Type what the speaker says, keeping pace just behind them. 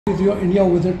Is your India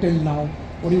visit till now?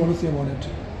 What do you want to say about it?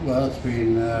 Well, it's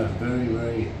been very,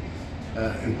 very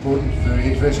important,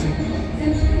 very interesting.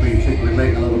 We think we're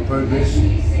making a lot of progress.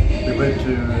 We went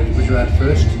to Gujarat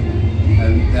first,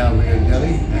 and now we're in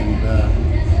Delhi, and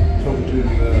talking to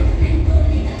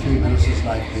key ministers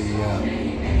like the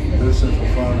Minister for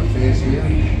Foreign Affairs here,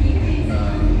 who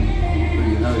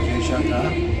you know, Jay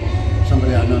Shankar,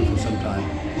 somebody I've known for some time.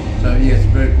 So yes,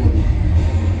 very important.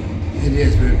 India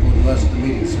is very important to us. The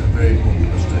meetings are very important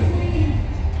to us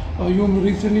too. You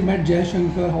recently met Jay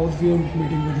Shankar. How was your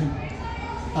meeting with him?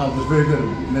 It was very good.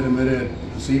 I met him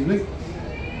this evening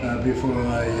before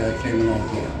I came along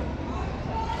here.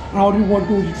 How do you want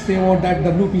to say about that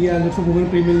WPL, it's a Women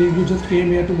Premier League? You just came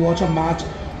here to watch a match.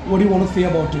 What do you want to say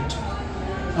about it?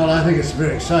 Well, I think it's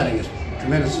very exciting. It's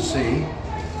tremendous to see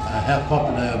how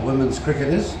popular women's cricket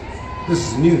is. This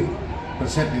is new, but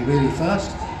it's happening really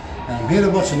fast. I'm here to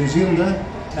watch a New Zealander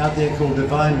out there called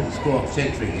Divine score a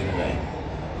century here today.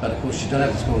 But of course, you don't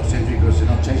have to score a century because you're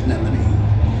not chasing that many.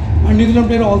 And New Zealand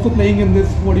player also playing in this.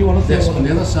 What do you want to say Yes, about on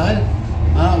the other side.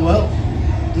 Well,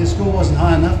 their score wasn't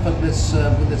high enough, but let's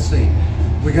see.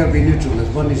 We're going to be neutral. There's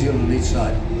one New Zealand on each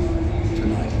side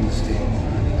tonight in this team.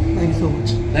 Thank you so much.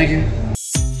 Thank you.